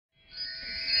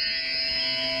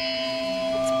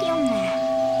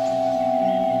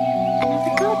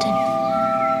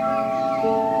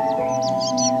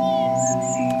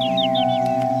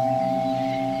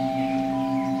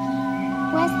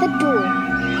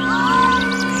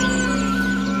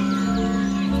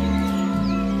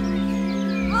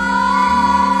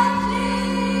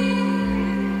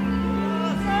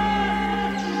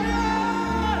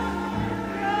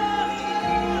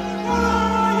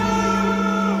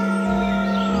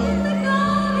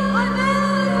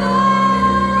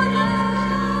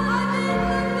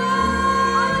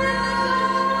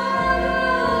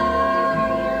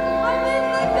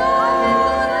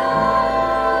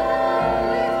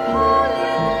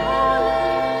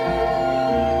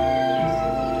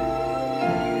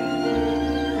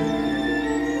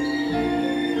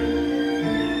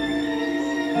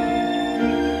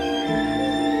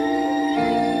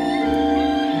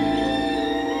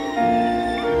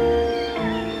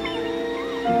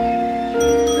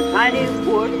tiny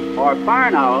wood or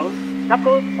barn owl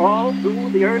chuckles all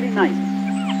through the early night.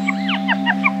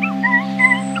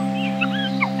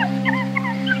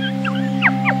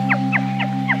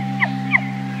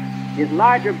 His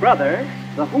larger brother,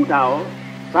 the hoot owl,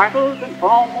 startles and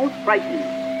almost frightens.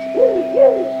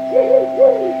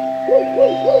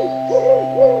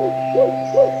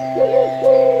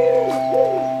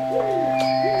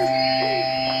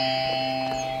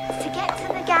 To get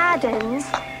to the gardens,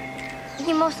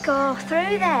 you must go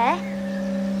through there,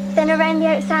 then around the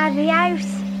outside of the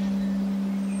house.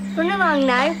 Run along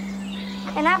now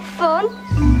and have fun.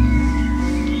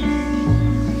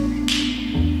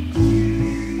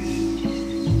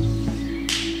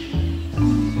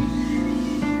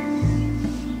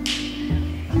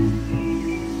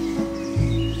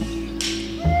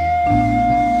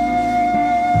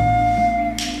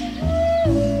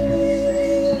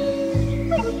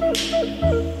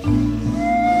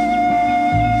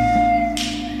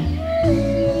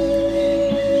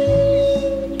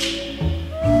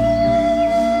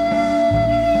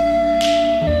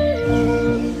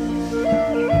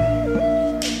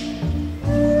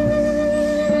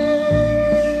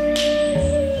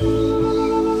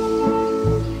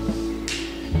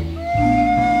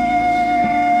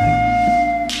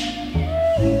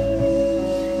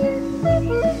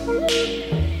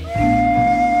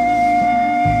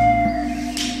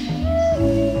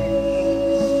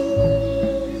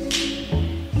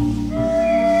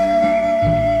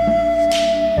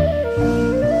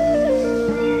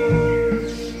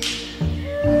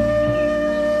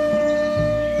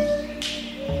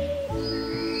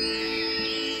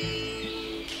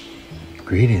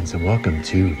 Greetings and welcome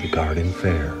to the Garden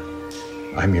Fair.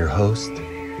 I'm your host,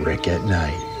 Rick at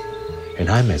Night, and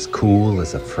I'm as cool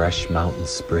as a fresh mountain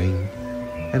spring,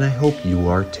 and I hope you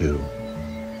are too.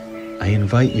 I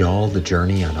invite y'all to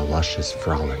journey on a luscious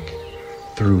frolic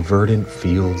through verdant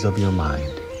fields of your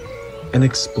mind and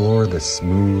explore the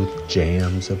smooth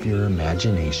jams of your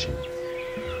imagination,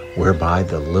 whereby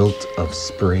the lilt of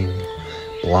spring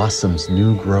blossoms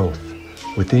new growth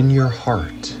within your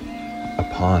heart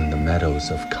upon the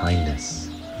meadows of kindness,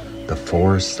 the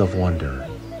forests of wonder,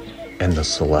 and the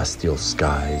celestial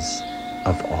skies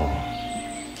of awe.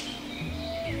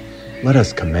 Let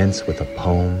us commence with a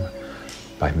poem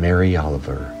by Mary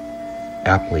Oliver,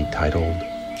 aptly titled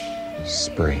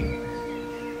Spring.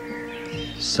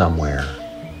 Somewhere,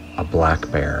 a black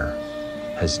bear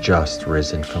has just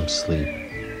risen from sleep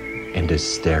and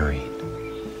is staring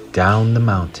down the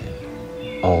mountain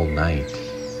all night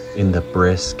in the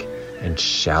brisk and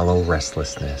shallow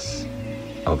restlessness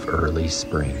of early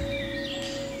spring.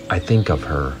 I think of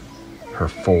her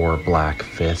 4 black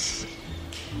fists,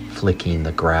 flicking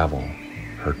the gravel,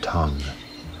 her tongue,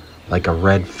 like a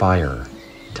red fire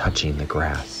touching the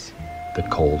grass, the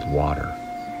cold water.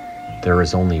 There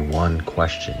is only one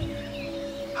question: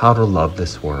 how to love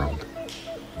this world.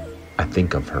 I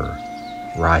think of her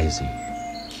rising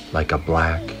like a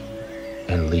black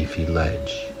and leafy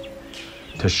ledge,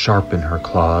 to sharpen her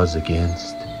claws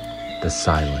against the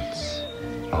silence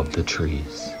of the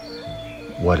trees.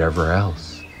 Whatever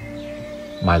else,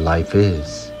 my life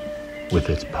is, with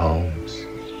its poems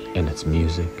and its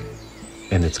music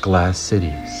and its glass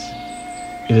cities.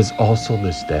 It is also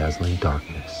this dazzling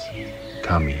darkness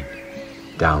coming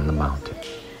down the mountain,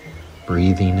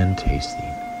 breathing and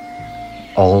tasting.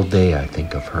 All day I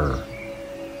think of her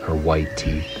white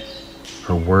teeth,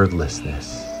 her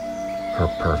wordlessness, her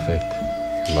perfect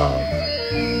love.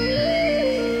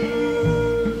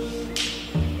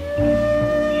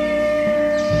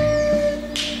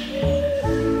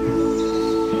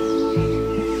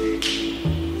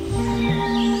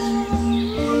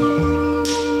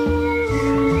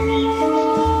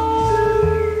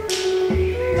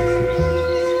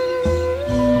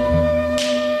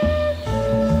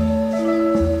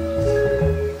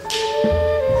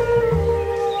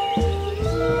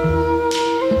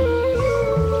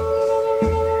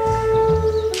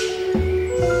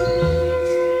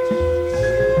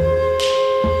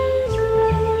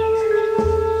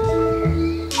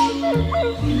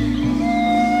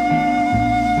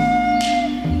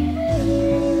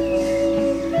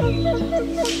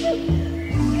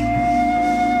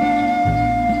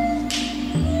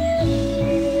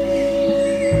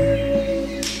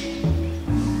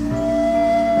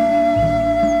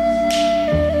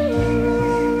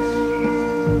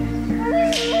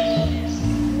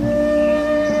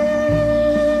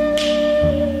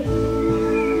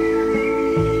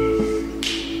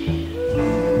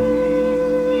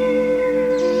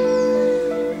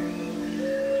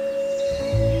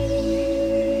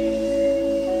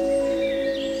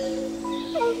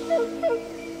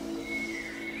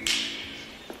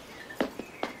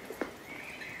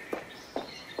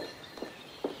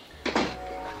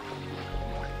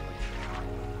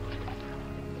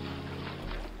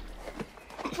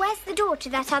 Where's the door to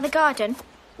that other garden?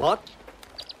 What?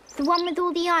 The one with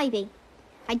all the ivy.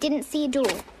 I didn't see a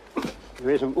door.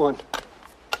 There isn't one.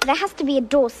 There has to be a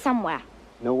door somewhere.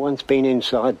 No one's been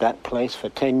inside that place for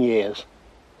 10 years.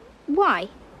 Why?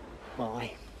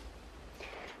 Why?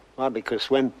 Why, because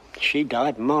when she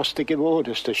died, Master gave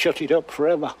orders to shut it up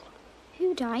forever.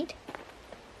 Who died?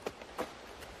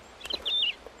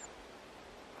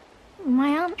 My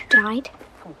aunt died.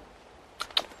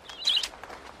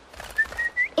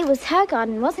 It was her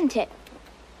garden, wasn't it?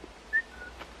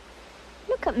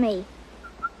 Look at me.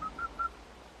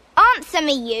 Answer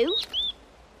me, you!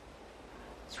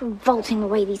 It's revolting the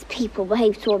way these people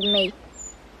behave toward me.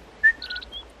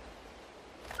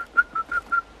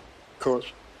 Of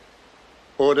course,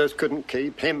 orders couldn't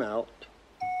keep him out.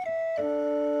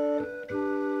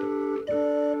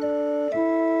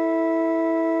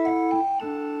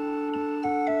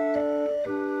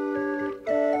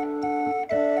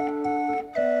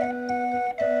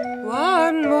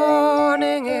 One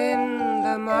morning in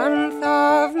the month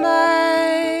of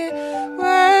May,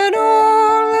 when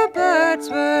all the birds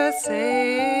were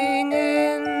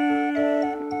singing,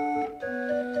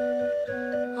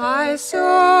 I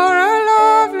saw a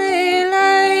lovely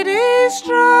lady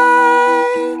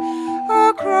stray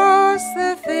across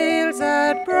the fields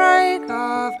at break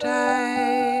of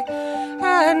day,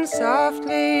 and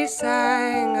softly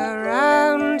sang a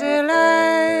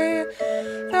roundelay.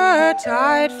 The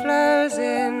tide flows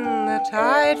in, the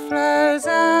tide flows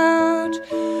out,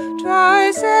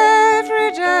 twice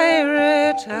every day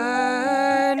returning.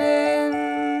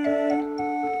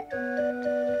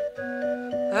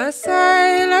 A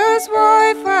sailor's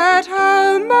wife at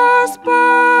home must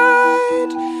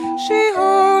bide. She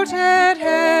halted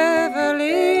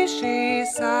heavily, she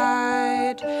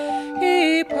sighed.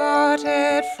 He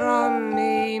parted from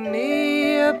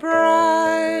me a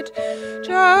bride,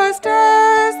 just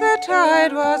as the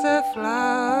tide was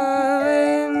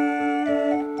a-flowing.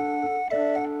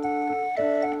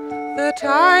 The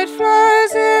tide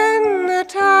flows in, the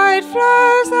tide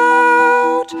flows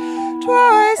out,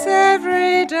 twice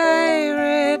every day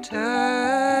returning.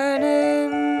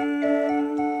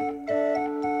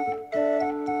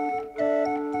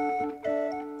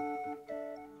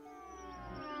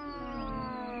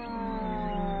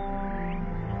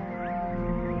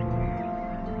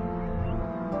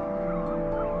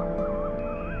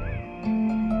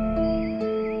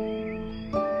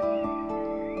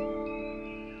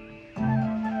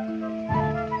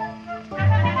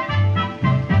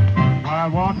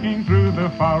 While walking through the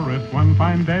forest one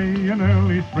fine day in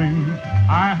early spring,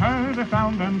 I heard a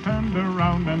sound and turned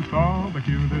around and saw the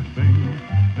cutest thing.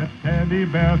 The teddy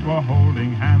bears were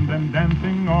holding hands and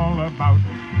dancing all about.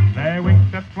 They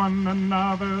winked at one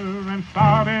another and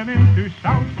started in to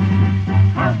shout.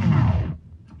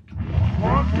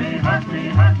 Won't me, hurt me,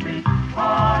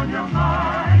 on your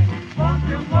mind. Won't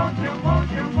you, won't you,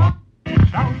 won't you, won't me,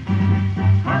 shout.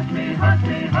 Hurt me, hurt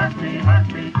me, hurt me, hurt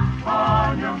me,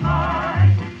 on your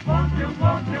mind. Won't you,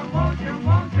 won't you, won't you,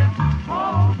 won't you,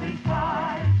 hold me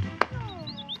tight.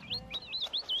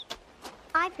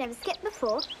 I've never skipped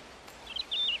before.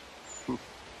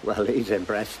 Well, he's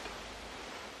impressed.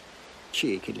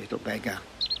 Cheeky little beggar.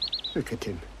 Look at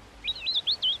him.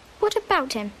 What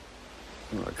about him?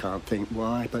 Well, I can't think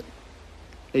why, but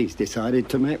he's decided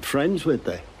to make friends with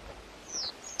thee.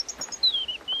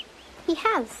 He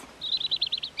has.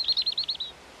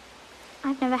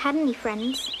 I've never had any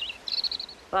friends.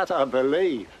 That I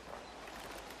believe.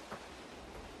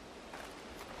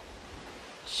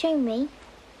 Show me.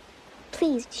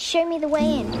 Please, show me the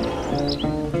way in.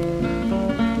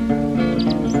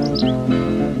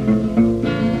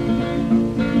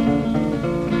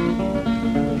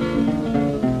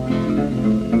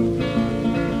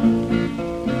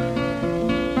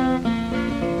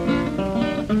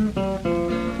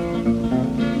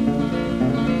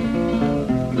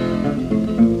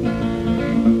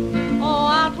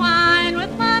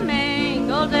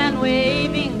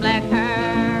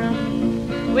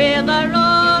 Where the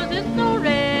rose is so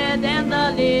red and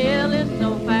the lily is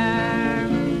so fair.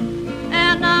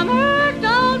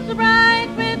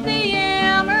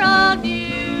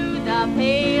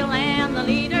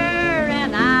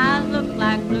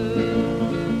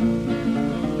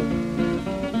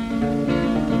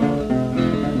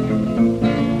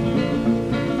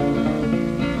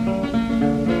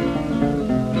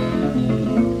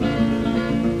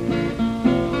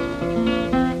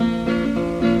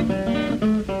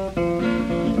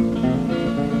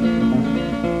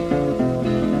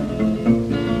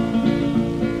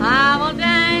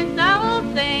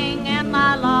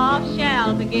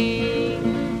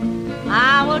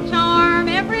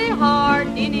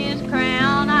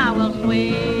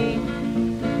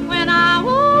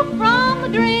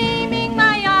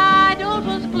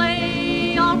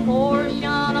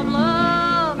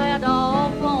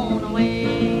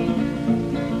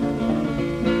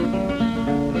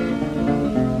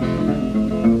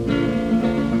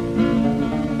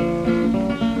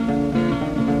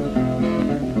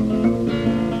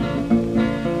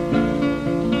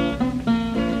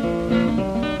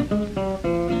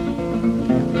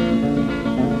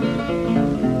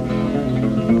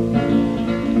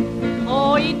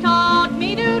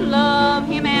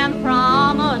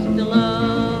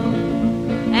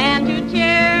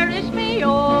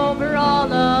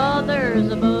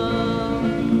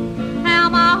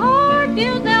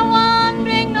 refuse their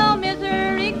wandering, no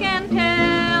misery can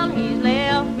tell. He's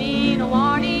left me no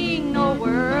warning, no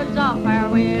words of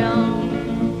farewell.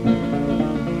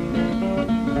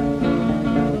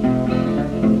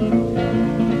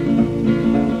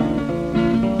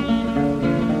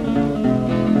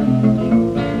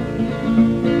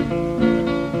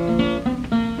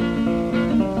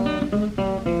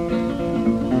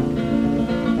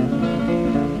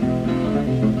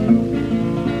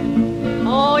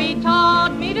 Oh, he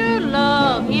taught me to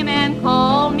love him and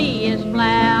call me his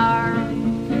flower,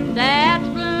 that's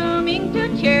blooming to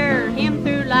cheer him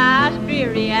through life's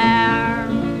dreary hour.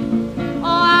 Oh,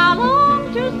 I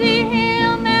long to see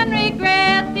him and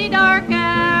regret the dark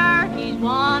hour. He's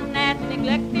one that's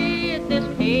neglected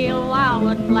this pale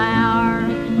wildwood flower.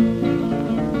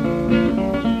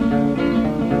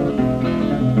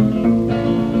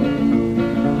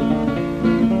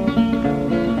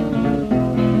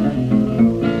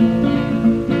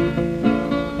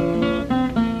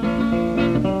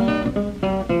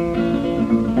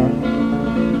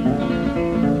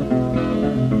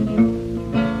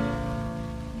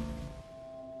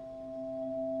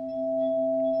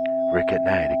 Rick at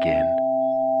night again.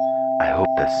 I hope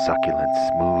the succulent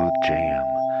smooth jam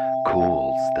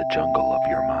cools the jungle of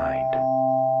your mind.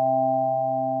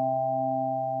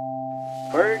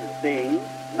 Birds sing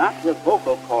not with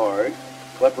vocal cords,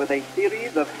 but with a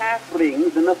series of half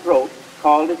rings in the throat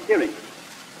called a syrinx.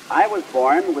 I was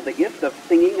born with the gift of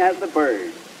singing as the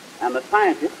bird, and the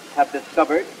scientists have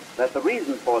discovered that the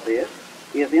reason for this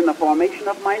is in the formation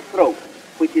of my throat,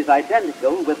 which is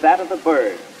identical with that of the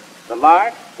bird. The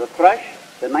lark, the thrush,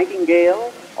 the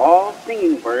nightingale, all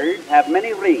singing birds have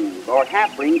many rings or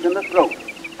half rings in the throat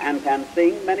and can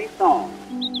sing many songs.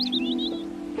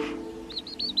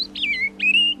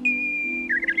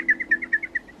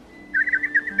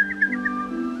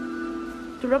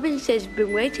 The robin says he's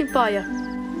been waiting for you.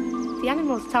 The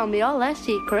animals tell me all their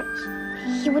secrets.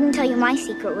 He wouldn't tell you my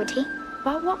secret, would he?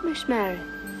 About what, Miss Mary?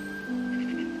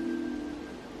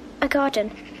 A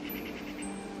garden.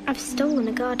 I've stolen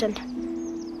a garden.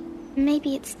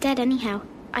 Maybe it's dead anyhow.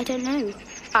 I don't know.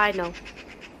 I know.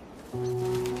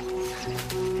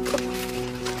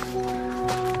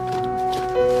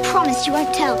 Promise you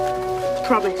won't tell.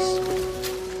 Promise.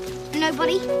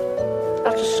 Nobody?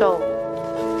 Not a soul.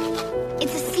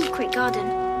 It's a secret garden.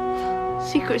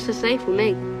 Secrets are safe with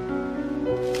me.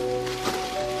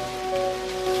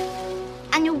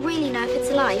 And you'll really know if it's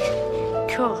alive? Of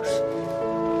course.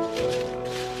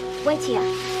 Wait here.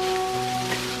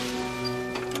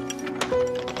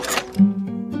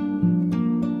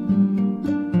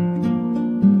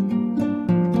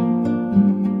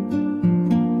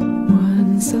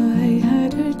 Once I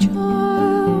had a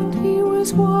child, he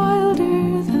was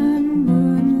wilder than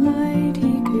moonlight.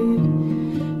 He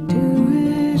could do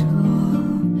it all,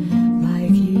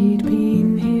 like he'd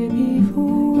been here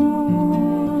before.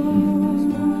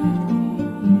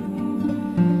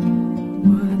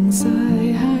 Once I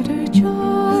had a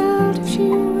child, if she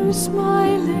was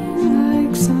smiling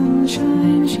like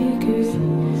sunshine, she could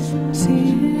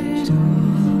see it all,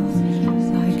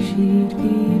 like she'd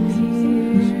been here.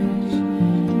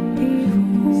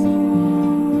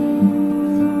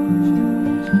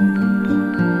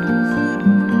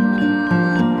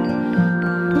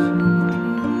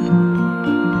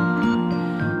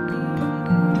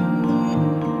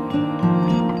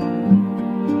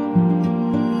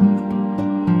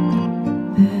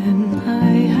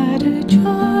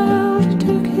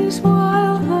 Took his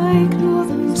wild like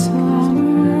northern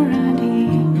summer, and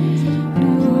he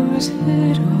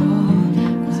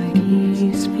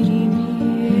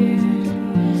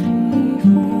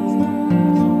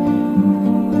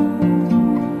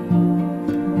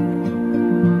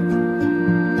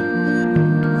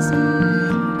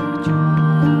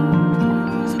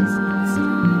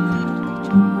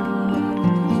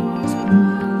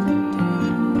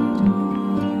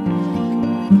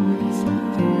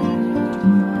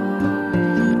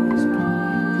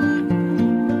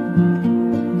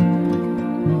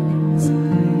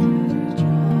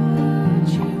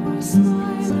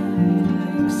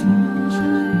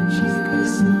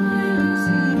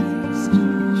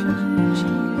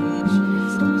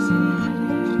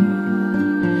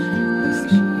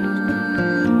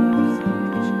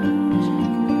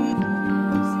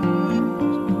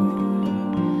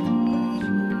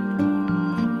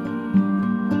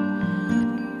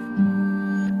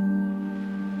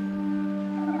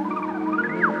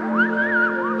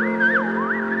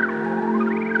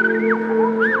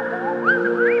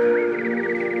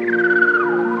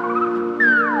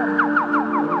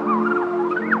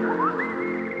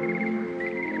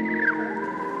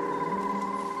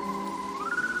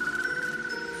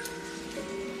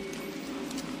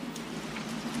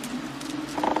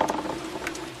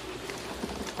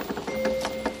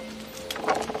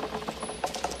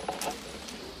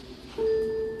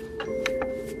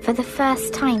For the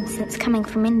first time since coming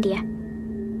from India,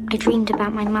 I dreamed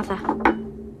about my mother.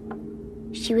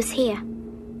 She was here,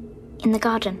 in the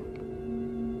garden,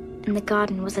 and the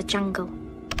garden was a jungle.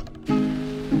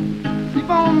 Sleep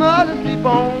on, mother, sleep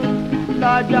on.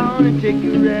 Lie down and take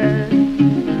your rest.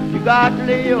 You got to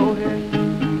lay your head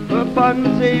upon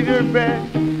the Savior's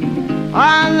breast.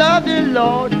 I love the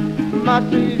Lord, my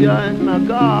Savior and my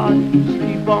God.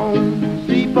 Sleep on,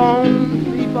 sleep on,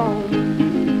 sleep on.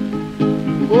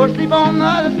 Oh, sleep on,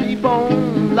 mother, sleep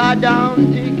on. Lie down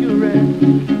and take your rest.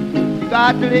 You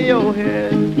got to lay your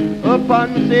head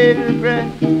upon the Savior's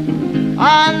breast.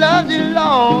 I love the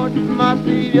Lord, my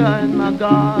Savior and my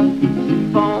God.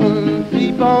 Sleep on,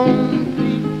 sleep on,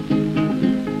 sleep.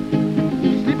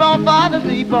 Sleep on, Father,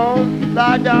 sleep on.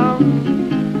 Lie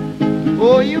down.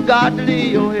 Oh, you got to lay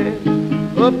your head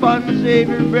upon the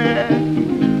Savior's breast.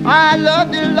 I love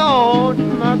the Lord,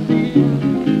 my Savior.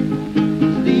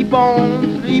 Sleep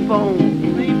on, sleep on,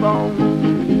 sleep on.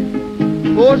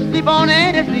 Oh, sleep on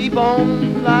and sleep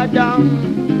on. Lie down.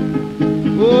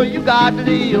 Oh, you got to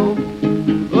lay your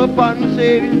upon the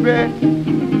Savior's breast.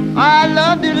 I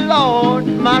love the Lord,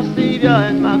 my Savior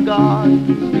and my God.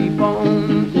 Sleep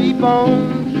on, sleep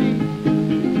on, sleep.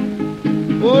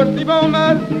 Oh, sleep on,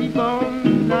 mother, sleep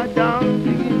on. Lie down,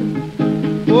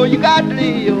 sleep. Oh, you got to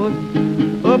lay yours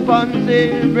upon the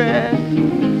Savior's breast.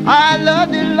 I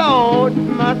love the Lord,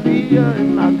 my Savior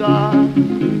and my God.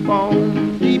 Sleep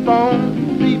on, sleep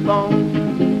on, sleep on.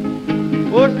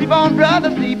 Oh, sleep on,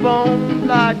 brother, sleep on.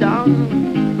 Lie down.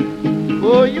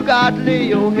 Oh, you got to lay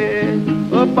your head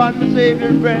upon the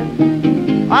Savior's breast.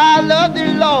 I love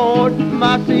the Lord,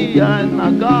 my Savior and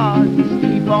my God.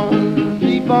 Sleep on,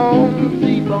 sleep on,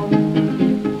 sleep on.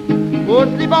 Oh,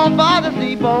 sleep on, Father,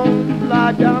 sleep on.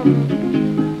 Lie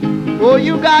down. Oh,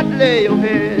 you got to lay your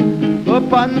head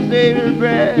upon the Savior's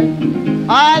breast.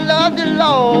 I love the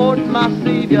Lord, my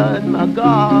Savior and my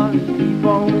God. Sleep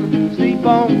on, sleep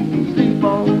on, sleep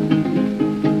on.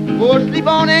 Oh, sleep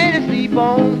on and sleep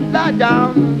on, lie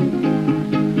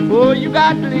down. Oh, you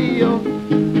got to live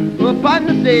upon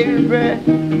the Savior's breast.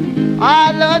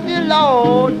 I love the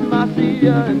Lord, my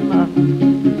Savior and my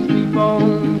sleep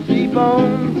on, sleep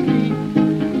on, sleep.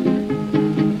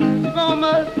 Sleep on,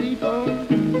 mother, sleep on.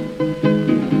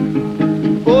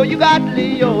 Oh, you got to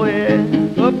lay your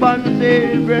head upon the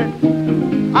Savior's breast.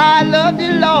 I love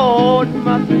the Lord,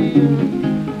 my Savior.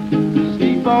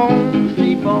 Sleep on,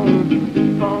 sleep on,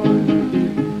 sleep on.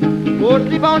 Oh,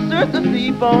 sleep on, sister,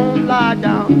 sleep on, lie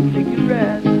down, take your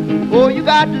rest. Oh, you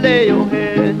got to lay your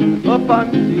head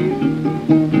upon the Savior.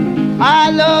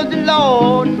 I love the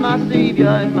Lord, my Savior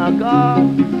and my God.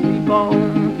 Sleep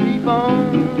on, sleep on.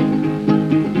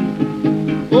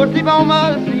 Oh, sleep on,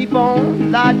 mother, sleep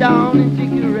on, lie down and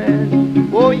take your rest.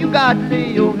 Oh, you got to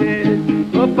lay your head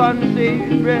upon the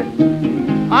Savior's breast.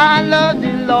 I love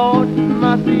the Lord,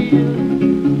 my Savior.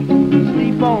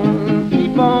 Sleep on,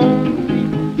 sleep on.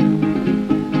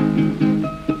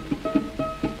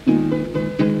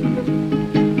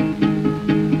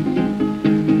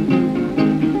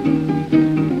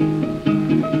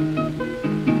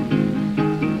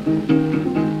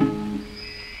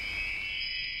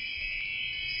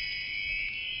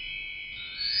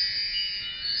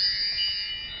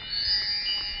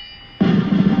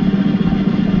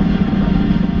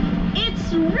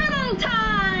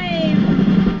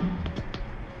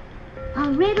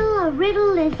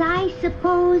 Riddle is, I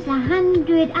suppose,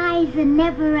 100 eyes and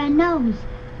never a nose.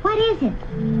 What is it?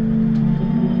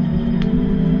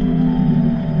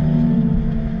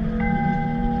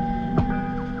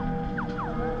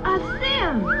 A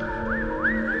sim.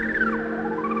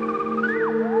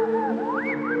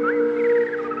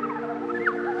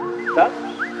 Ducks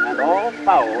and all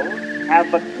fowls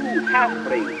have but 2 half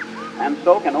rings, and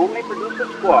so can only produce a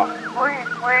squawk.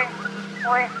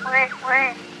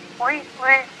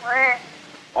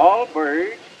 All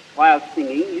birds, while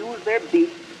singing, use their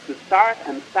beaks to start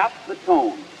and stop the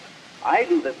tone. I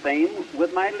do the same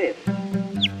with my lips.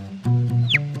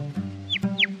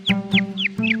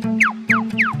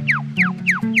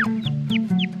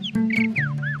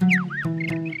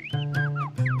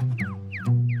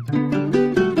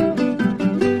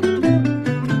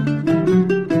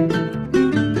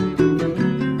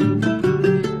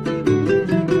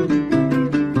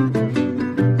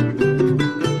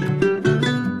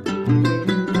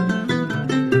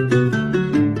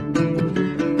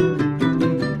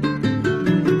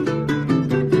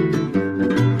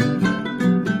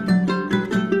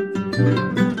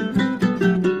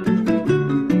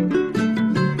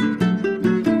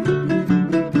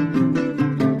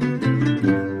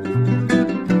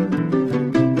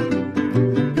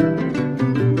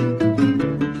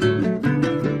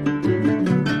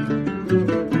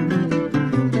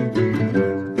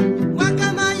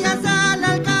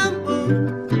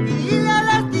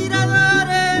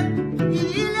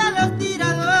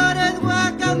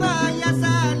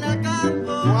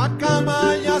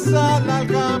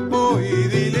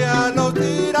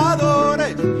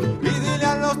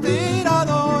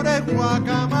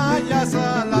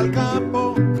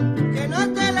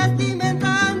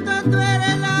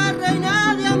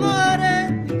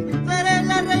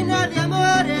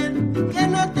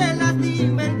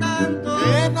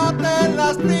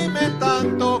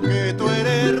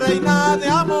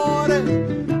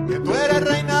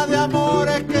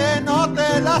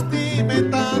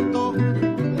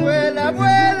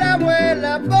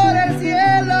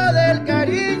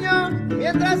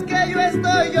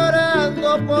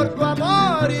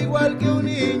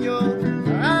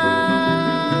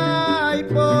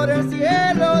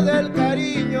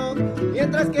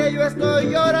 mientras que yo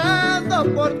estoy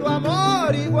llorando por tu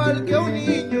amor igual que un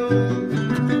niño.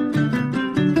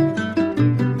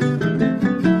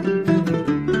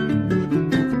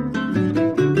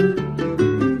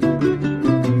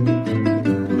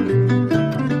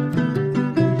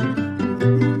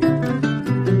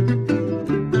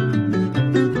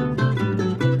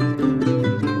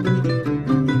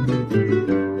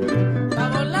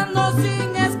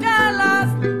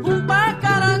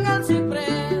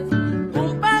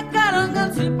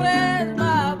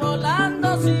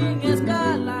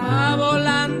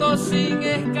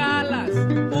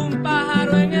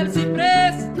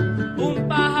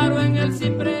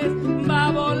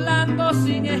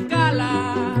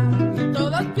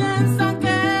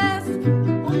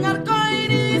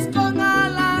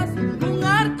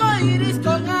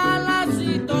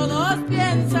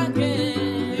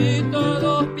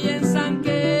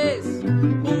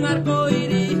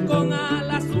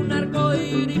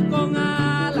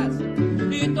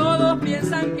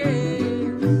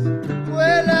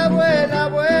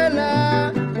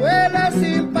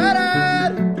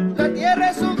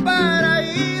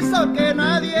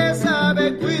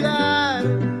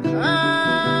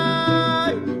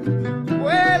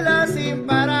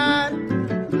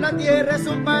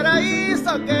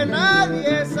 Que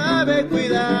nadie sabe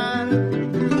cuidar.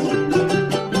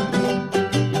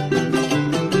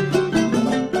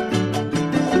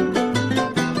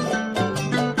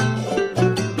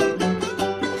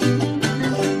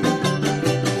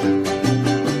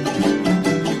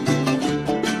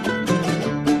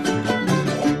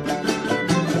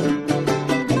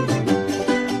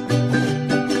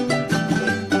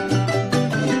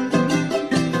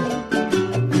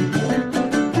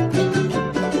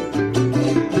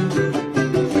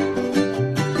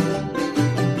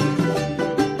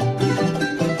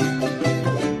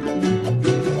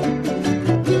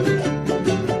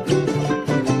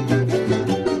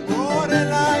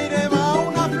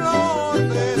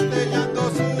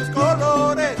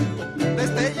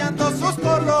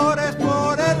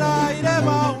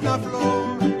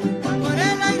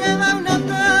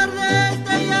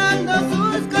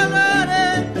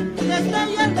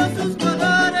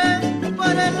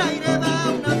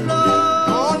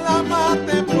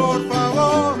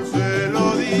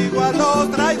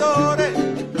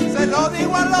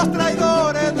 Los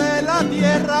traidores de la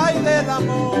tierra y del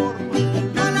amor.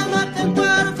 No la maten,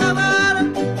 por favor,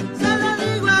 se lo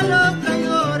digo a los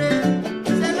traidores,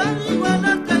 se lo digo a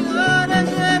los traidores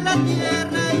de la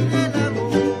tierra y del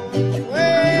amor.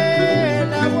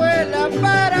 Vuela, vuela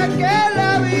para que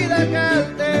la vida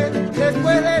cante,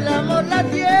 después del amor la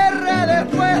tierra,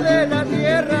 después de la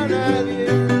tierra nadie.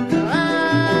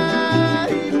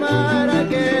 Ay, para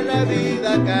que la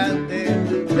vida cante,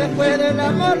 después del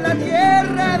amor la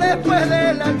tierra, después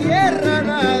de la tierra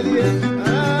nadie.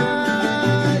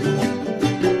 Ay.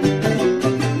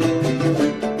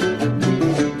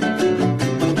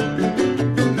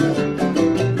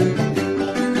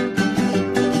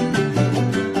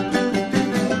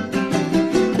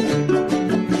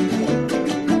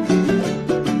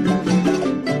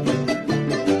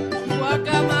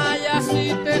 Guacamaya,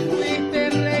 si te fuiste,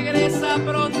 regresa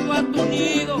pronto a tu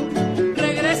nido,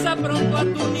 regresa pronto a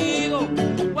tu nido.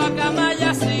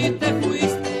 Guacamaya, si te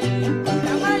fuiste,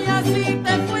 Guacamaya, si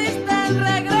te fuiste,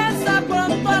 regresa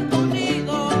pronto a tu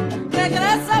nido,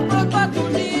 regresa pronto a tu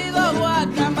nido.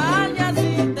 Guacamaya,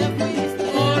 si te fuiste,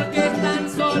 porque están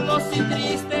solos y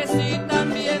tristes y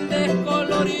también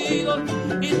descoloridos,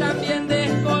 y también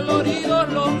descoloridos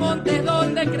los montes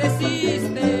donde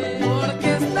creciste,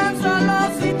 porque están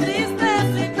solos y tristes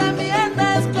y también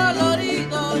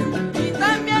descoloridos, y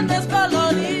también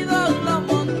descoloridos los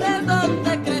montes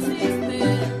donde creciste.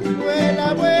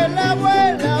 Vuela, vuela,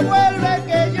 vuela, vuelve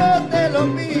que yo te lo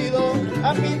pido,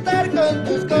 a pintar con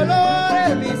tus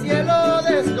colores mi cielo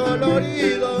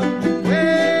descolorido.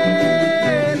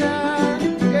 Vuela,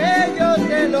 que yo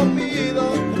te lo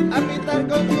pido, a pintar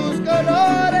con tus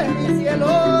colores mi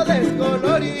cielo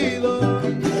descolorido.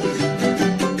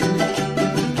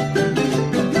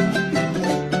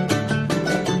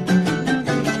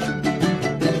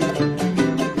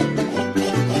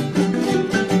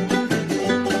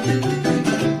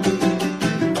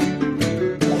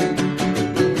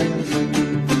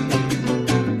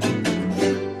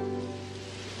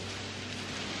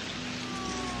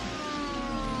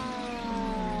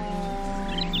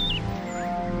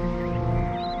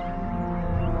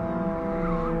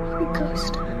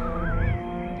 Ghost.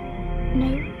 No.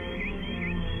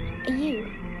 Are you?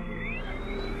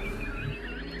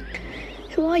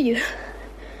 Who are you?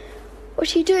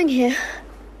 What are you doing here?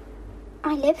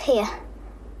 I live here.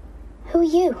 Who are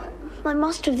you? My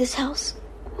master of this house,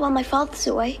 while my father's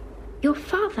away. Your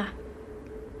father?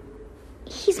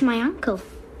 He's my uncle.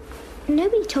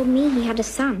 Nobody told me he had a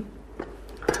son.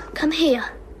 Come here.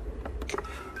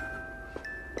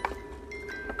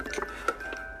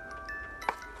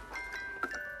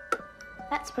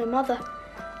 That's my mother.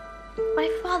 My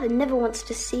father never wants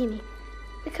to see me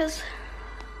because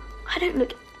I don't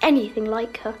look anything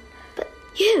like her. But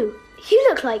you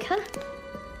look like her.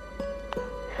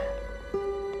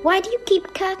 Why do you keep a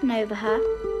curtain over her?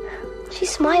 She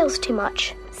smiles too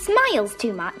much. Smiles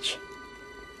too much?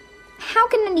 How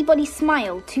can anybody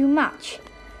smile too much?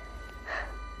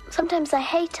 Sometimes I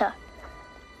hate her.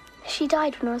 She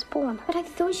died when I was born. But I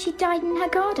thought she died in her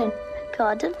garden.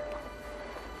 Garden?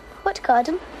 What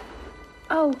garden?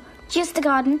 Oh, just the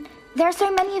garden. There are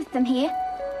so many of them here.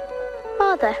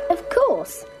 Are there? Of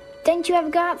course. Don't you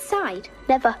ever go outside?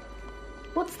 Never.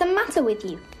 What's the matter with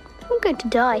you? I'm going to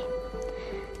die.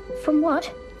 From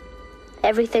what?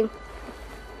 Everything.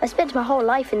 I spent my whole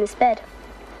life in this bed.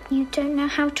 You don't know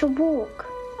how to walk.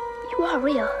 You are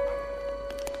real.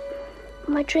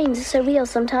 My dreams are so real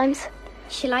sometimes.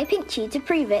 Shall I pinch you to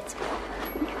prove it?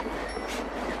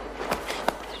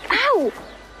 Ow!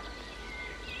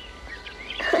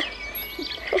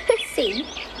 See?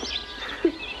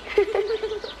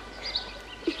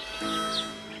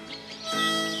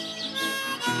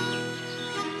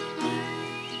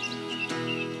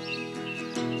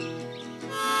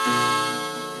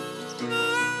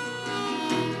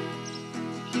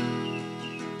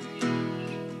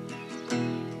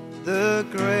 The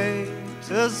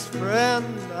greatest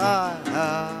friend I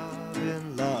have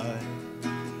in life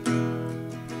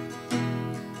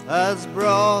has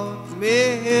brought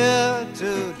me here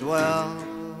to dwell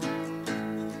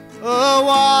a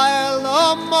while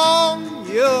among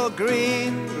your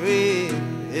green,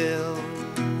 green hills,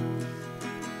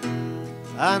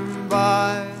 and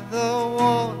by the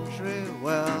watery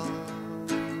well,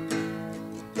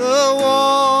 the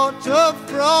water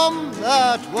from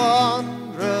that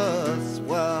wondrous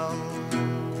well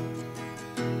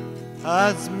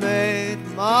has made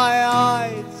my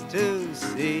eyes to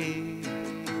see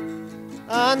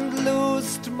and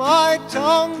loosed my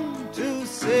tongue to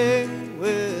sing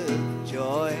with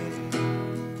joy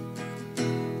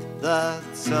that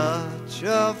such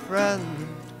a friend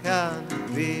can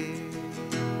be.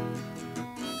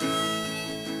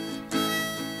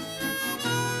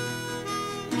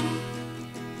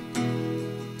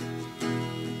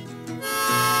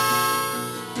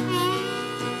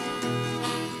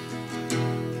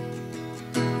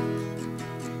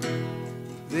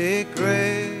 The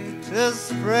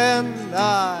greatest friend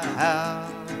I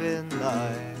have in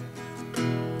life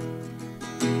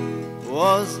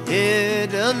was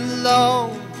hidden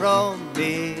long from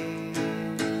me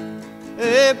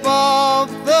above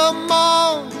the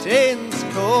mountains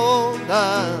cold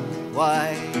and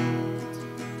white,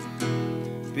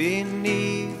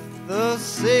 beneath the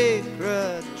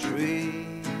sacred tree,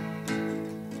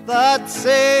 that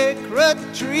sacred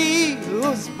tree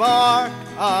whose bark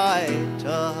I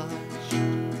touched,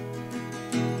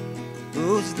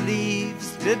 whose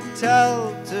leaves did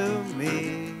tell to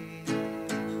me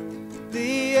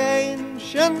the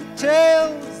ancient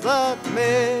tales that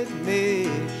made me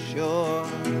sure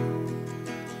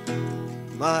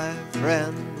my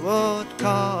friend would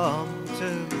come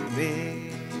to me.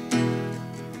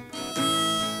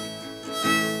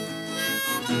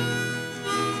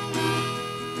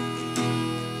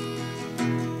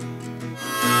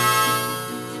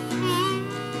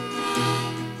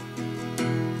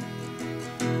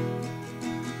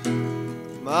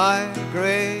 My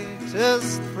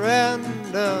greatest friend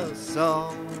a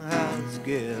song has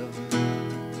given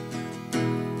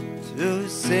to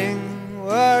sing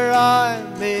where I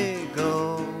may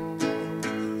go,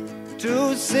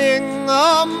 to sing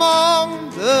among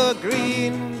the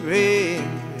green, green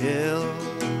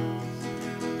hills,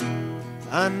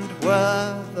 and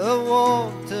where the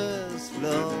waters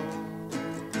flow,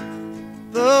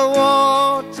 the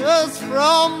waters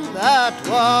from that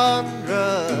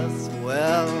wondrous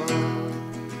well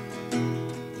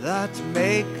that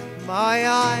make my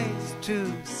eyes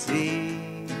to see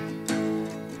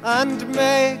and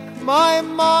make my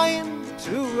mind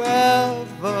to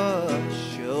ever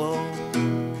show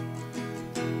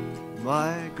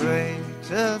my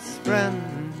greatest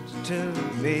friend to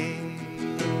me.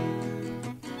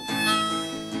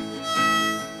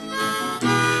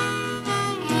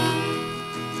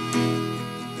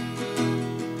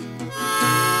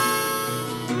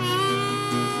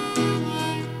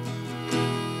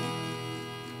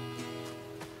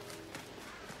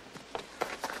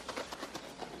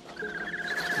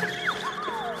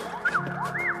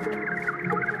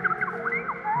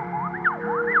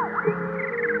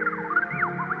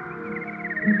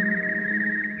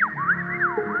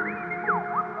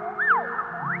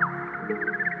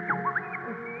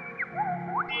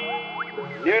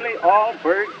 all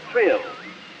birds trill.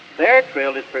 Their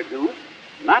trill is produced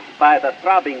not by the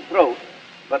throbbing throat,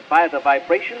 but by the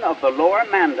vibration of the lower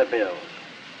mandible.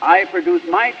 I produce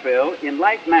my trill in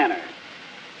like manner.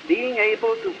 Being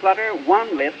able to flutter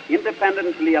one lip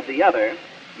independently of the other,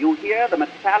 you hear the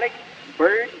metallic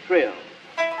bird trill.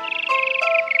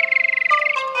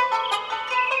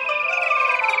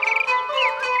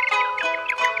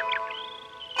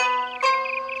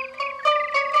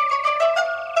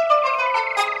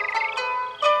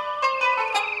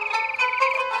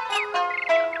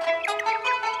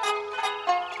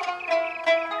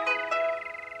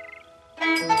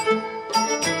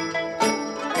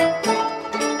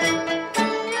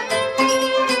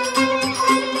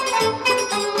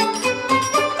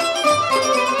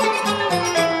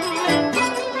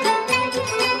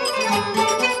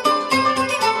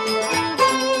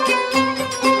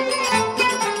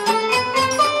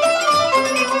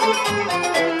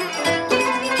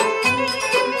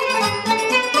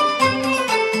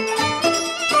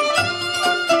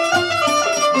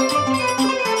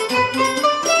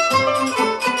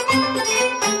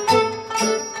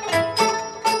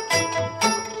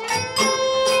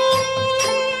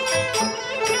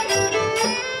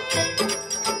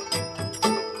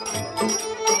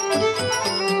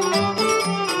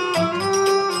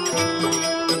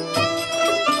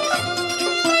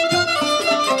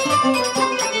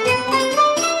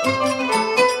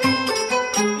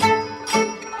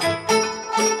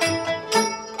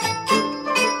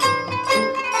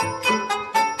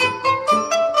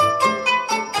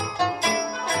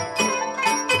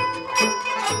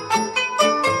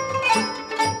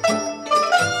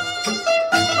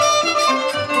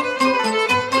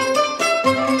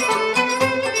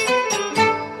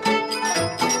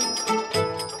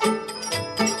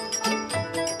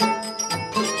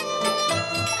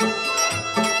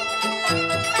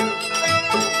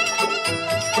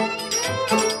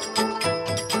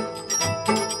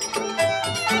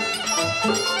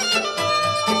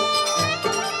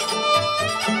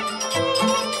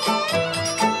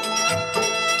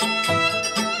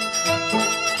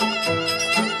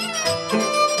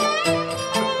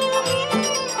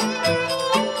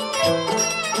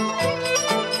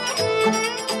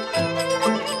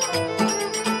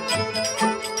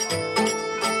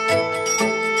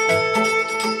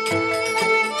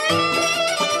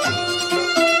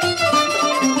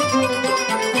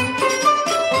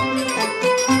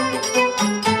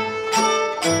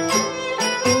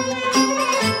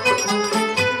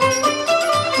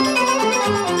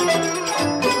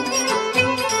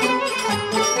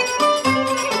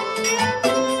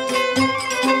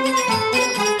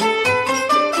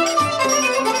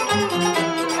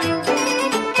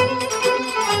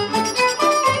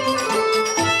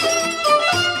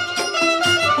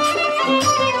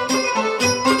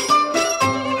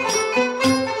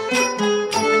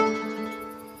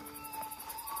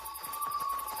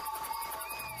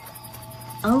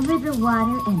 Over the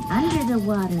water and under the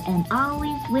water and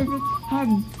always with its head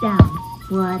down.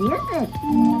 What is it?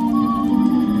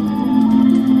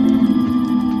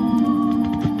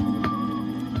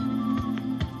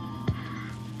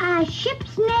 A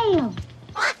ship's nail.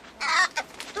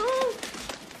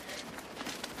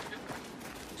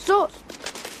 So,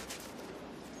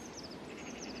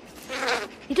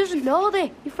 he doesn't know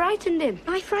that. You frightened him.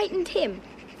 I frightened him.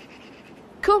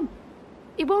 Come,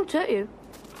 he won't hurt you.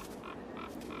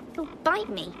 He'll bite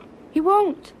me. He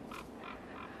won't.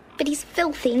 But he's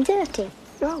filthy and dirty.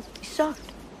 No, he's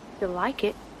soft. You'll like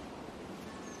it.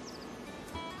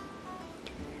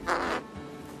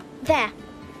 There.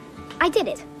 I did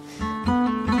it.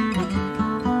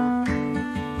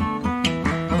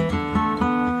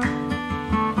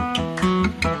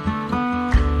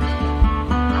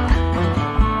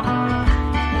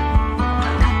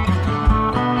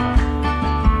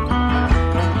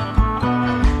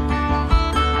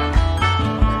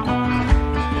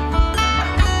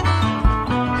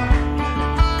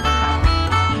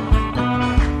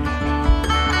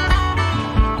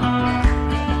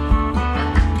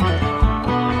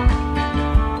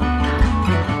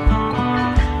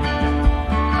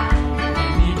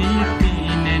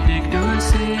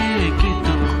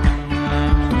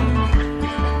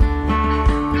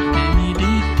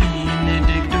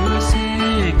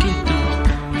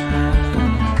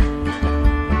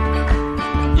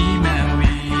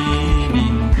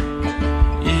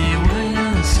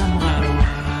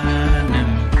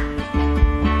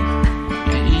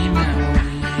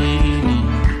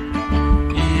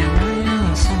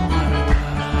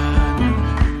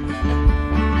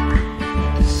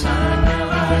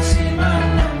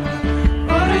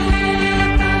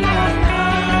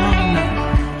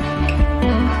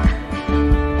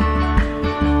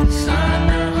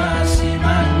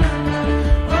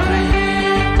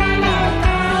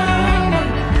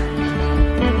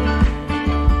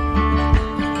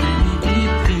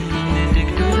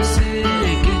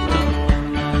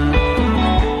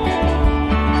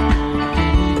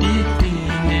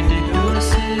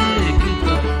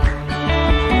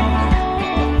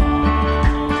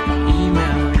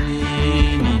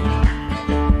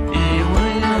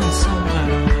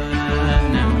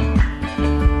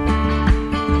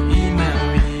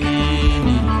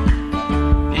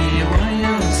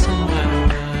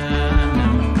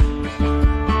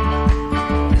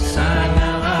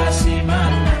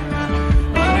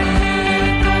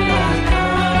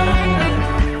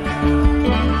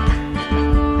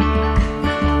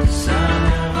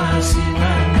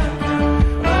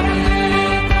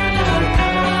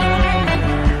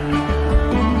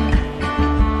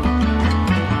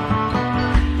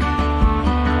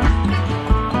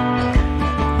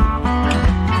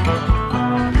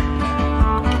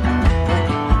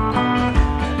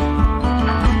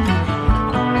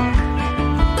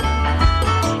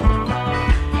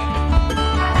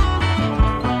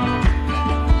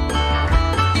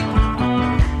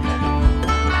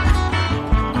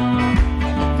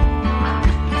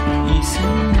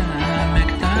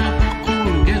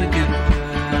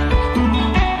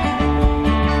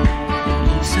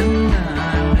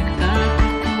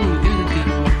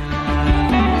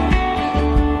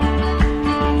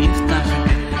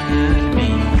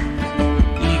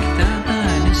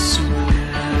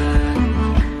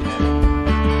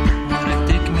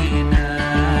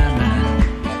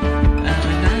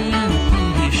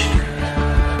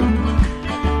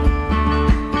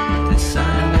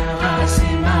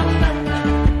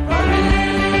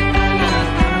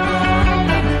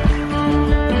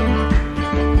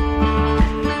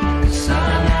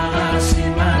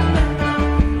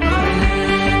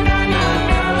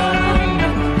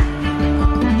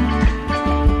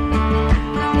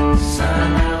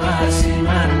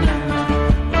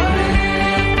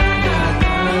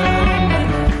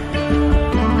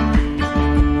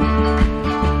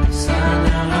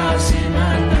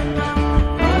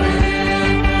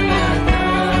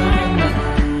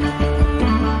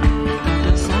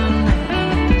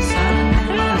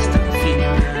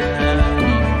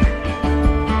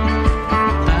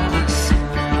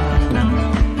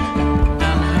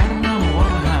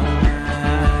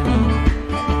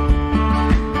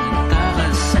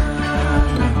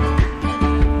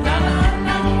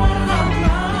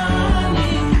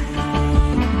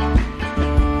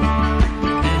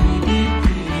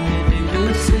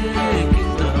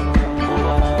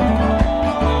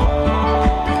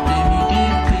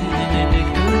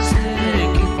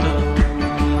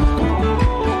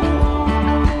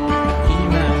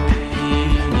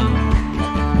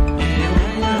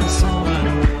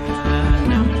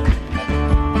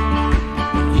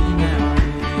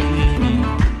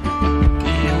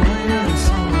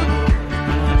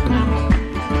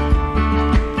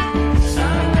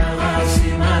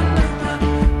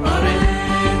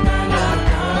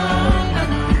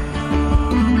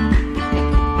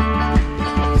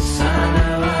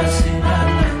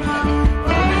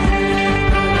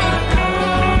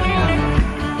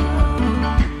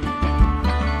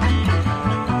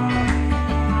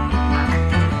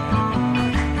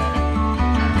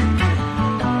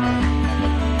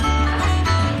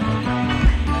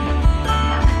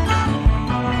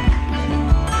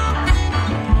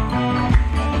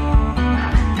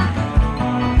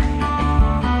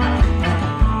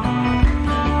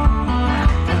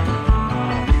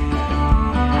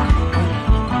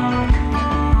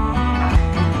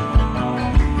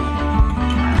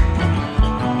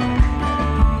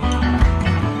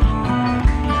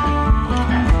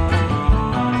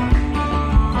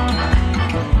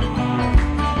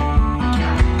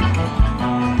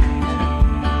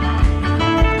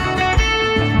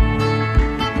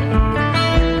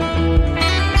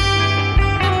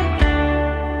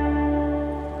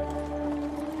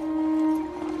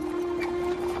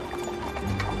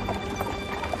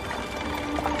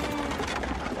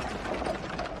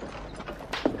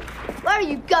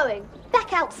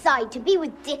 outside to be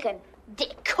with Dickon.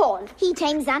 Dickon? He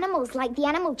tames animals like the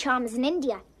animal charmers in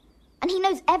India. And he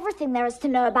knows everything there is to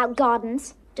know about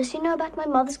gardens. Does he know about my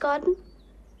mother's garden?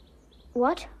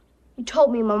 What? You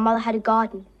told me my mother had a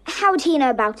garden. How would he know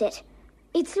about it?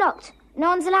 It's locked. No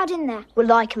one's allowed in there.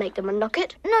 Well, I can make them unlock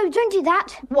it. No, don't do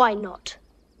that. Why not?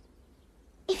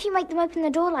 If you make them open the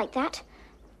door like that,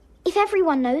 if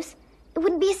everyone knows, it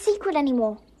wouldn't be a secret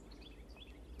anymore.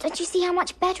 Don't you see how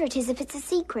much better it is if it's a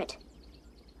secret?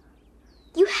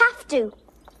 You have to.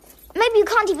 Maybe you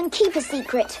can't even keep a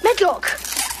secret. Medlock!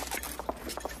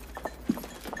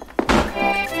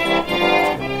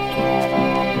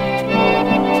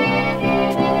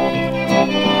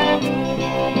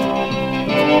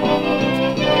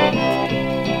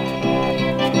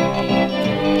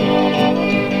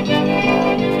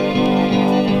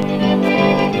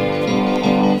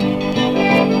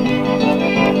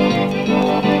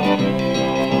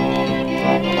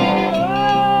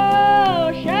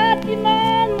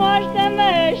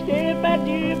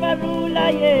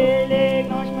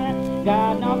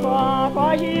 Garde encore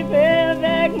quand j'y vais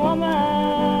avec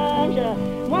moi-même.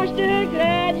 Moi je te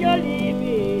regrette, jolie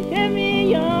fille, t'es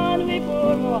mignonne, oui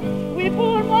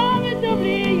pour moi, mais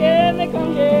t'oublier, mais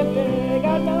comme j'ai fait,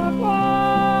 garde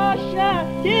encore, chat,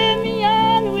 t'es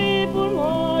mignonne, oui pour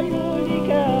moi, jolie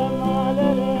comme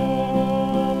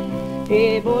malheureux.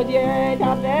 Et beau Dieu,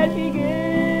 ta belle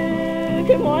figure,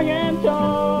 que moi j'aime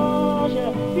tant,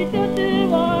 puis tout tu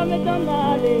vas me t'en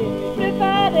aller,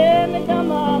 préparer me t'en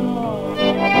maman.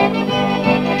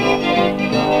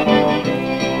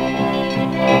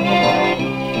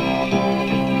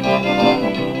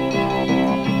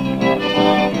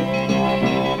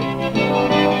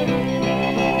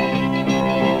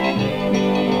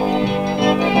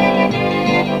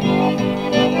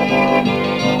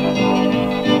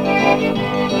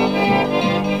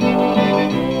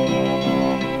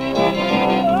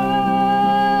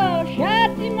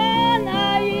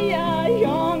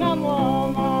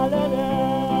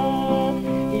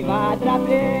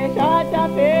 Ça t'a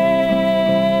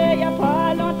fait y a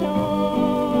pas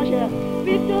longtemps.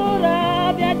 Puis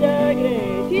t'auras bien degré,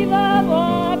 tu vas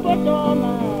voir pour ton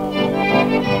main.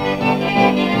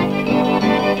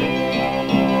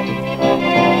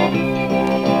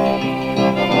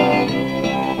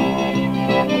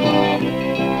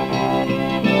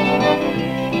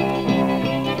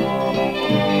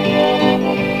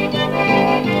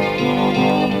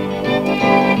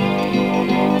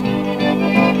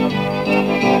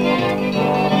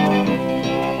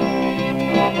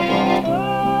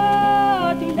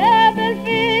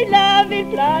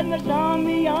 Me sens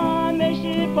mignon, mais je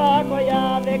sais pas quoi y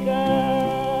a avec eux.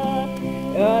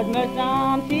 Je me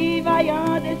sens si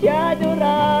vaillant et si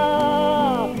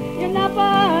adorable. Il n'y en a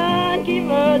pas un qui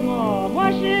veut de moi.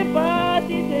 Moi je sais pas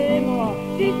si c'est moi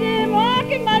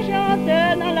qui m'a chanté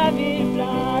dans la vie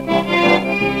plate.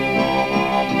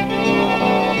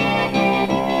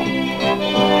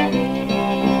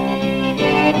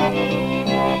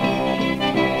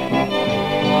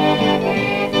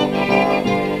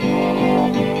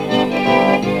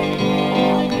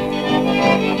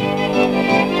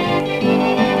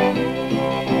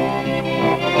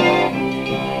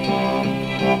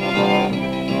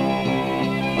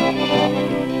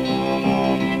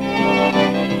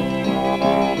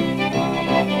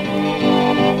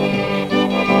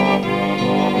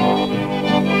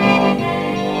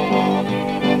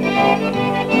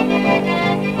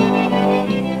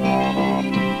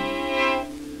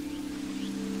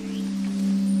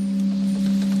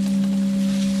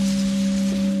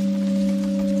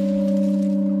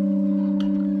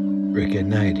 Rick at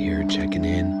Night here checking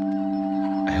in.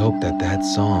 I hope that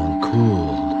song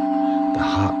cooled the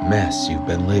hot mess you've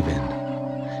been living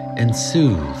and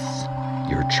soothes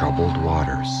your troubled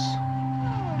waters.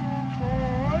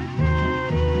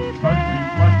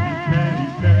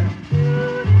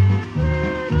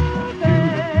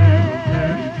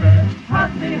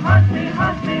 Hot me,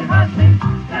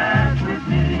 dance with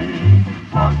me.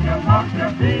 Walk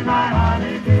your, be my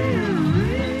honeybee.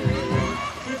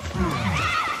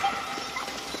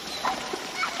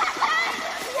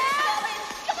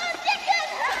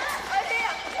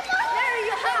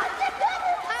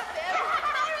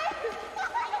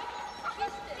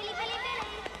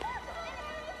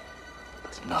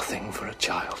 There's nothing for a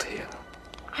child here.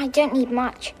 I don't need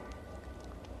much.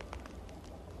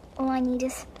 All I need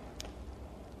is...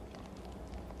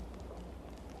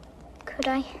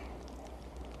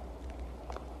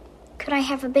 Could I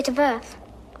have a bit of earth?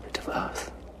 A bit of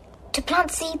earth? To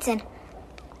plant seeds in.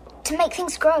 To make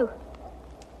things grow.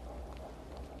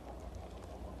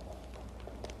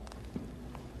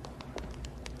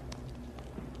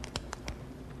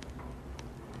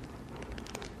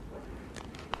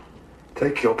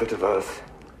 Take your bit of earth.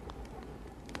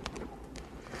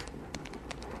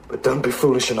 But don't be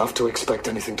foolish enough to expect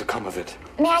anything to come of it.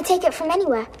 May I take it from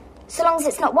anywhere, so long as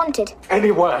it's not wanted?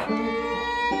 Anywhere.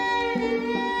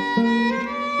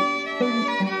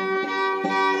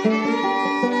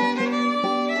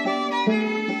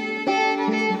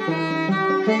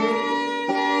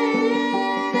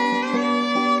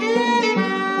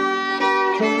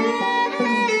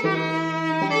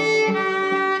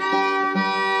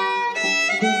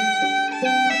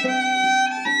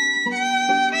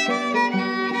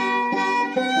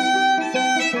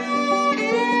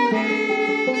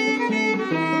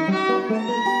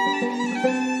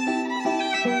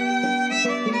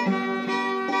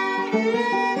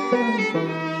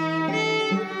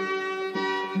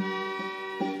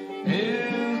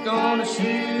 Who's gonna shoe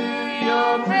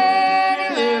your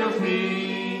pretty little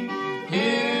feet?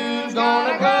 Who's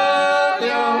gonna grab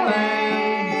your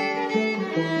hand?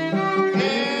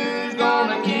 Who's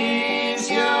gonna kiss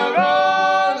your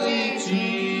rosy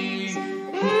cheek?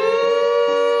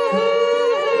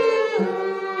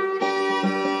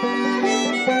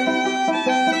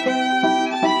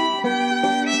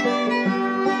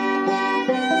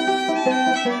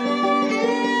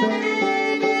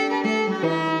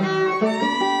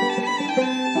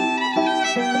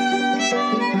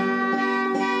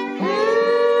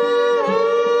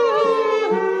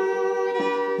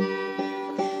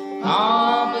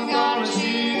 Papa's gonna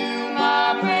shoe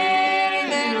my pretty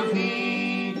little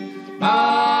feet.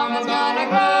 Mama's gonna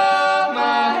grab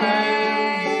my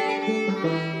hand.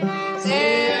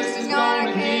 Sister's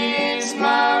gonna kiss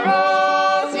my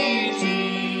rosy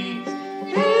cheeks.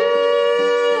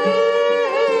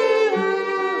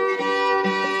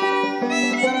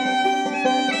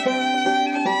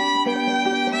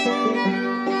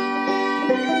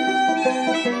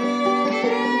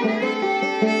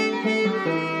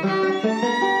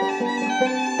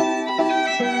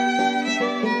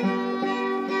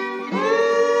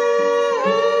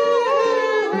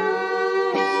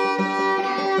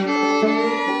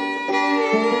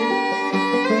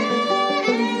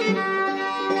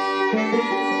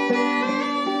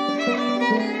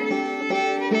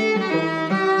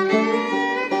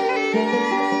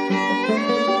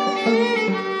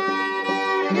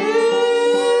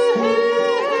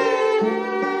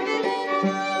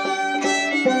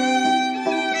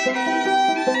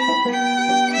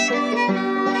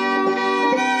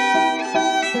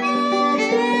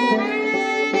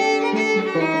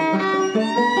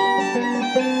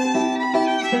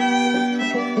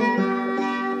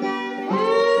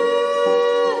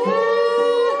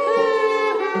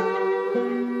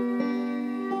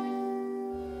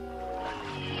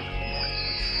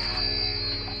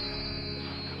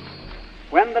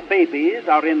 When the babies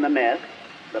are in the nest,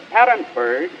 the parent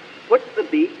bird puts the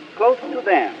beak close to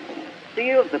them,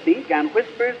 seals the beak, and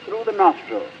whispers through the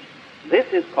nostrils. This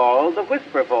is called the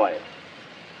whisper voice.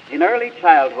 In early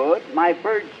childhood, my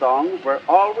bird songs were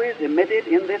always emitted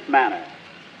in this manner.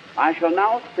 I shall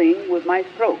now sing with my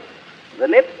throat, the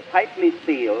lips tightly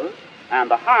sealed, and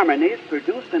the harmonies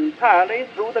produced entirely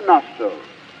through the nostrils.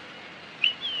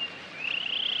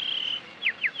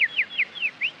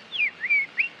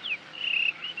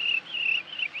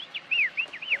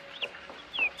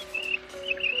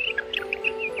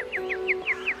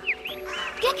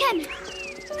 Dickon!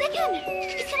 Dickon!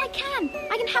 He said I can.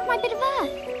 I can have my bit of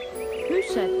earth. Who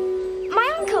said? My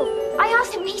uncle. I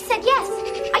asked him and he said yes.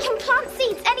 I can plant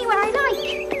seeds anywhere I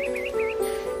like.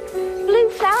 Blue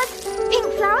flowers,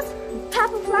 pink flowers,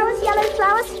 purple flowers, yellow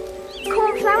flowers,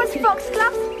 cornflowers,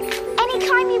 foxgloves, any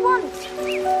kind we want.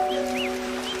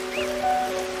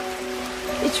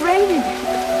 It's raining.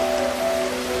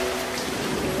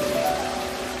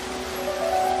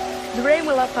 The rain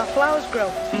will help our flowers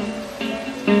grow.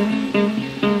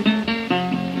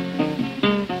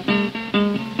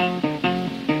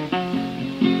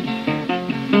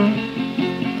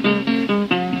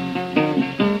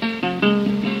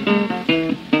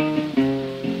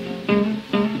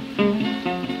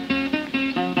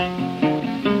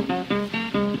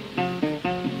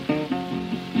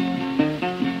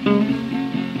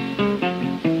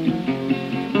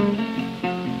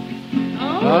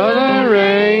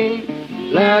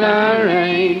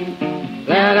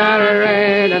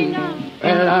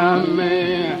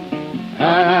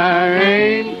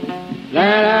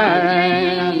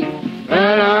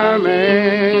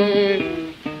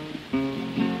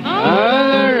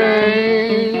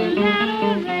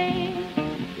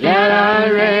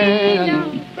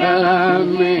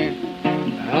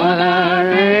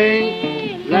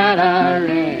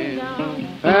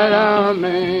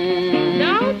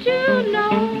 Don't you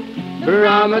know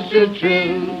promise is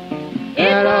true.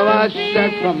 It was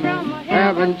sent from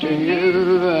heaven to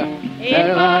you.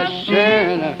 It was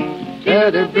sent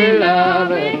to the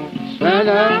beloved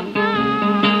sinner.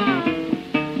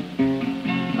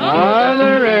 Oh,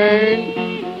 the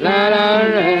rain, let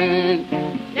it rain,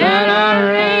 let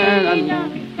it rain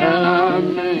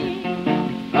on me.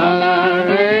 Oh, the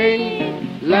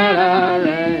rain, let it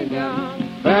rain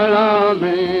fell on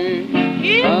me.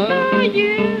 It's for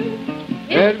you,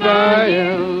 it's for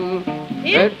you,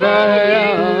 it's for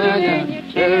you and your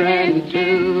children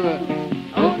too.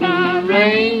 Oh, the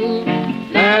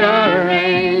rain, let it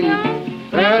rain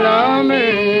fell on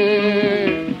me.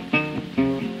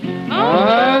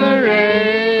 Oh, the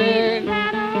rain,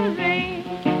 let it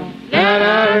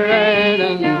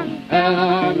rain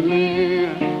on me.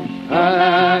 Oh,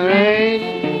 the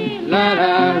rain, let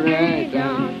it rain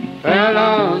fell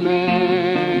on me.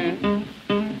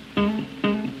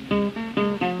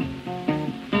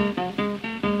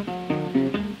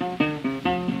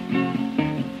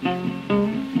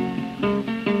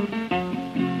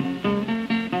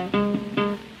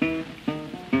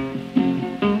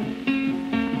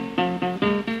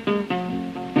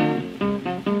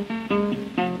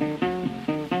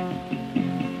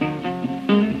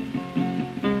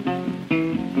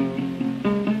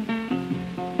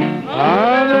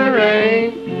 Oh, the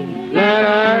rain, let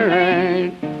it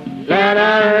rain, let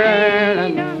it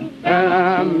rain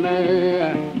on me.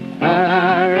 Oh,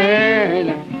 the rain,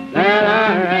 let it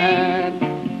rain,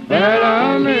 fell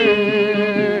on me.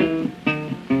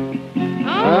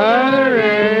 Oh, the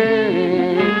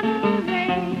rain,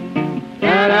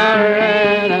 let it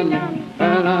rain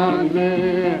fell on me.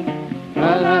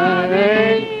 Oh, the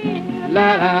rain,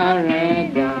 let it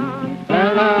rain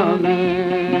fell on me.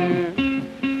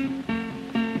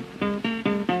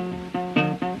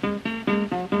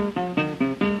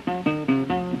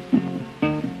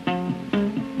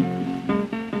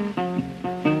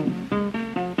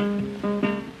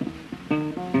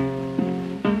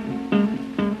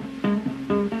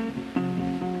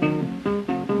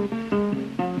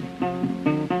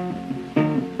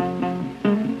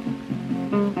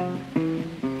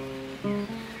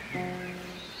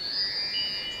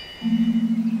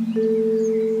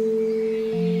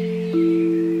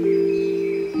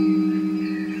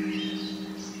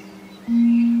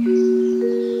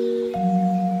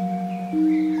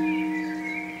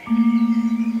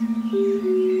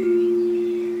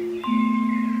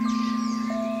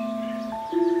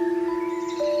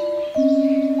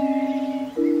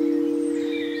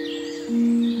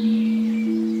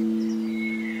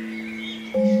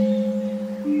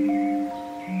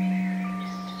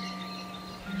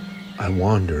 I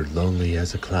wandered lonely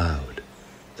as a cloud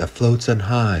that floats on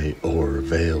high o'er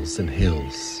vales and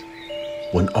hills,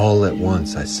 when all at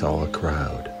once I saw a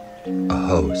crowd, a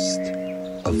host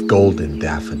of golden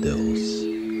daffodils,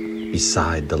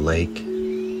 beside the lake,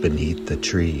 beneath the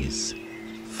trees,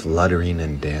 fluttering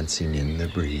and dancing in the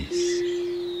breeze.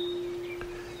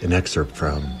 An excerpt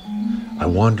from I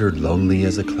Wandered Lonely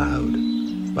as a Cloud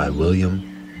by William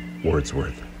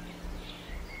Wordsworth.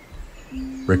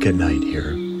 Rick at Night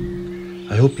here.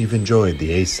 I hope you've enjoyed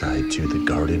the A-side to The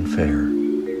Garden Fair,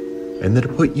 and that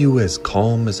it put you as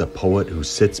calm as a poet who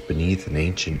sits beneath an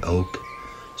ancient oak,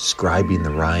 scribing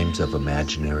the rhymes of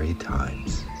imaginary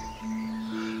times.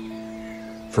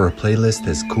 For a playlist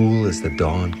as cool as the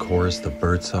dawn chorus of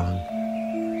birdsong,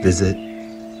 visit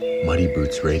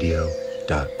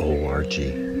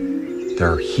muddybootsradio.org.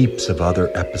 There are heaps of other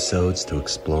episodes to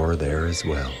explore there as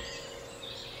well.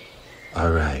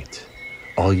 All right,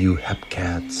 all you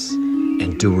hepcats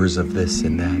and doers of this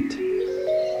and that,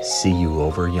 see you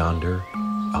over yonder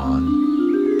on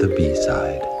the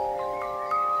B-side.